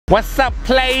What's up,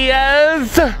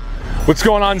 players? What's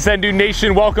going on, Zen Dude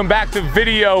Nation? Welcome back to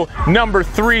video number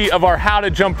 3 of our How to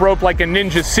Jump Rope Like a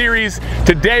Ninja series.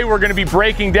 Today we're going to be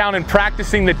breaking down and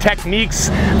practicing the techniques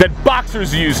that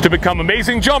boxers use to become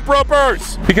amazing jump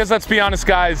ropers. Because let's be honest,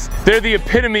 guys, they're the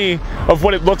epitome of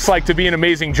what it looks like to be an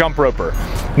amazing jump roper.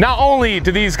 Not only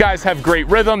do these guys have great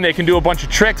rhythm, they can do a bunch of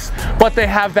tricks, but they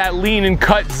have that lean and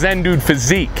cut Zen Dude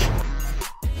physique.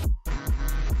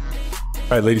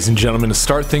 All right, ladies and gentlemen, to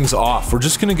start things off, we're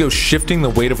just gonna go shifting the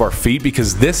weight of our feet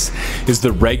because this is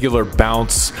the regular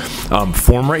bounce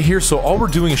form right here. So all we're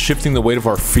doing is shifting the weight of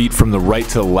our feet from the right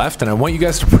to the left, and I want you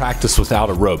guys to practice without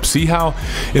a rope. See how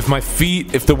if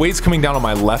the weight's coming down on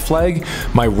my left leg,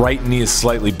 my right knee is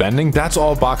slightly bending? That's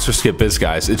all boxer skip is,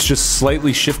 guys. It's just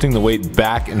slightly shifting the weight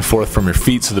back and forth from your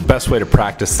feet. So the best way to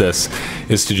practice this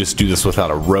is to just do this without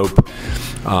a rope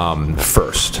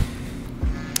first.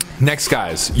 Next,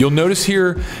 guys, you'll notice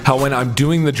here how when I'm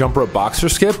doing the jump rope boxer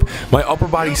skip, my upper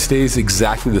body stays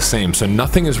exactly the same. So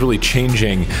nothing is really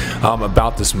changing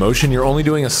about this motion. You're only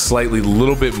doing a slightly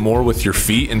little bit more with your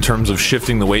feet in terms of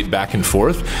shifting the weight back and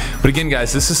forth. But again,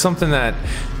 guys, this is something that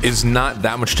is not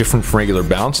that much different from regular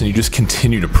bounce, and you just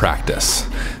continue to practice.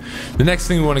 The next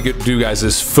thing we want to do, guys,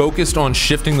 is focused on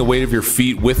shifting the weight of your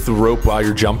feet with the rope while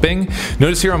you're jumping.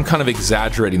 Notice here I'm kind of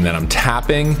exaggerating that. I'm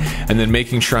tapping and then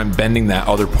making sure I'm bending that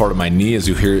other part of my knee, as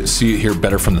you see it here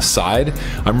better from the side.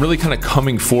 I'm really kind of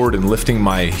coming forward and lifting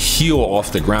my heel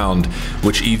off the ground,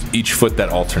 which each foot that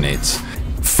alternates.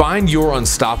 Find your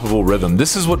unstoppable rhythm.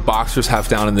 This is what boxers have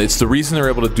down, and it's the reason they're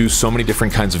able to do so many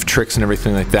different kinds of tricks and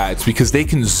everything like that. It's because they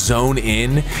can zone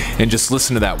in and just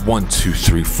listen to that 1, 2,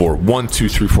 3, 4, 1, 2,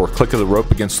 3, 4 click of the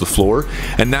rope against the floor,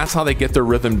 and that's how they get their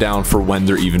rhythm down for when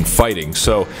they're even fighting.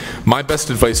 So my best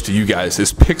advice to you guys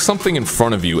is pick something in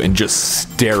front of you and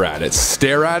just stare at it.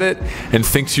 Stare at it and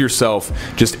think to yourself,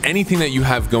 just anything that you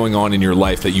have going on in your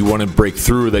life that you want to break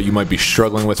through, or that you might be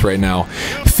struggling with right now.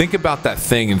 Think about that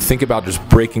thing and think about just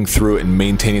breaking through it and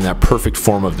maintaining that perfect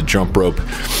form of the jump rope.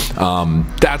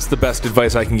 That's the best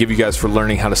advice I can give you guys for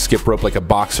learning how to skip rope like a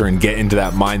boxer and get into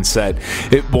that mindset.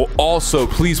 It will also,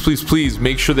 please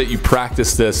make sure that you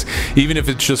practice this, even if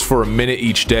it's just for a minute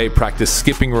each day. Practice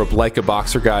skipping rope like a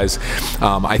boxer, guys.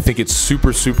 I think it's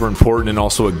super important, and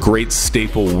also a great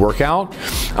staple workout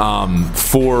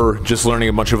for just learning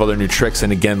a bunch of other new tricks,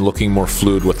 and again, looking more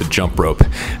fluid with the jump rope.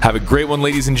 Have a great one,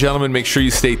 ladies and gentlemen. Make sure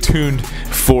you stay tuned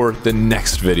for the next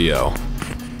video.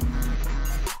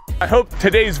 I hope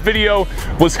today's video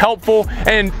was helpful,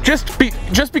 and just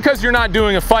because you're not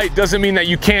doing a fight doesn't mean that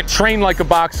you can't train like a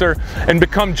boxer and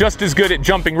become just as good at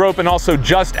jumping rope and also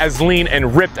just as lean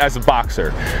and ripped as a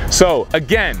boxer. So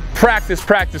again, practice.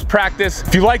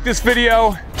 If you like this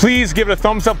video, please give it a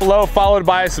thumbs up below, followed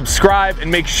by a subscribe,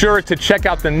 and make sure to check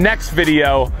out the next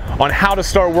video on how to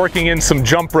start working in some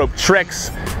jump rope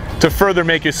tricks to further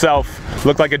make yourself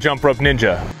look like a jump rope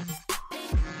ninja.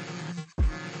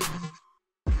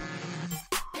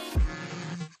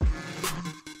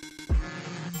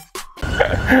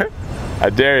 I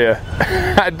dare you.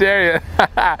 I dare you.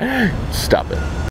 Stop it.